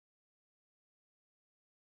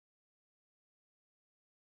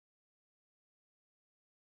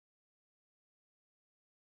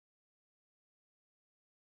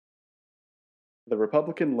The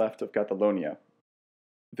Republican left of Catalonia.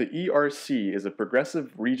 The ERC is a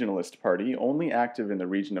progressive regionalist party only active in the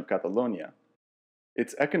region of Catalonia.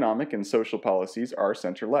 Its economic and social policies are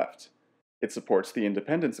center-left. It supports the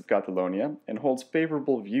independence of Catalonia and holds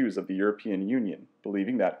favorable views of the European Union,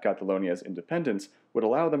 believing that Catalonia's independence would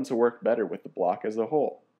allow them to work better with the bloc as a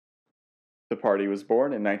whole. The party was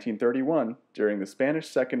born in 1931 during the Spanish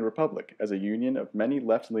Second Republic as a union of many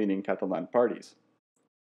left-leaning Catalan parties.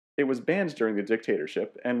 It was banned during the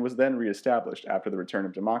dictatorship and was then re-established after the return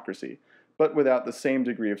of democracy, but without the same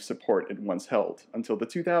degree of support it once held, until the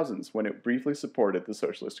 2000s when it briefly supported the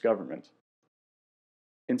socialist government.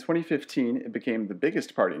 In 2015, it became the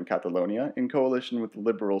biggest party in Catalonia in coalition with the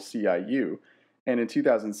liberal CIU, and in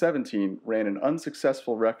 2017 ran an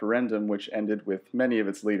unsuccessful referendum which ended with many of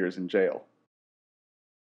its leaders in jail.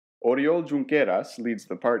 Oriol Junqueras leads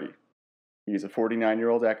the party. He is a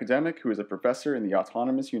 49-year-old academic who is a professor in the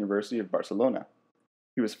Autonomous University of Barcelona.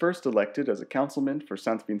 He was first elected as a councilman for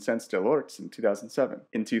Sant Vicenç dels Horts in 2007.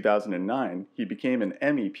 In 2009, he became an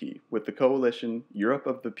MEP with the coalition Europe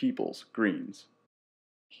of the Peoples, Greens.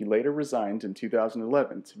 He later resigned in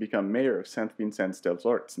 2011 to become mayor of Sant Vicenç dels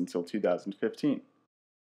Horts until 2015.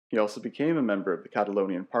 He also became a member of the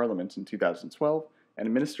Catalonian Parliament in 2012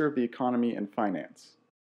 and Minister of the Economy and Finance.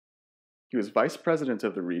 He was vice president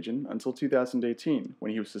of the region until 2018,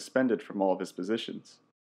 when he was suspended from all of his positions.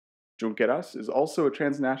 Junqueras is also a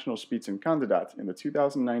transnational Spitzenkandidat in the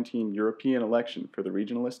 2019 European election for the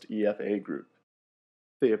regionalist EFA group.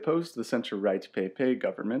 They opposed the center-right PP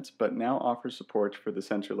government, but now offer support for the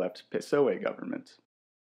center-left PSOE government.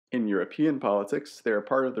 In European politics, they are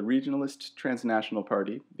part of the regionalist transnational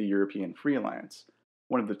party, the European Free Alliance,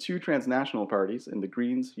 one of the two transnational parties in the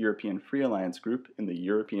Greens European Free Alliance group in the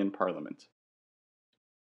European Parliament.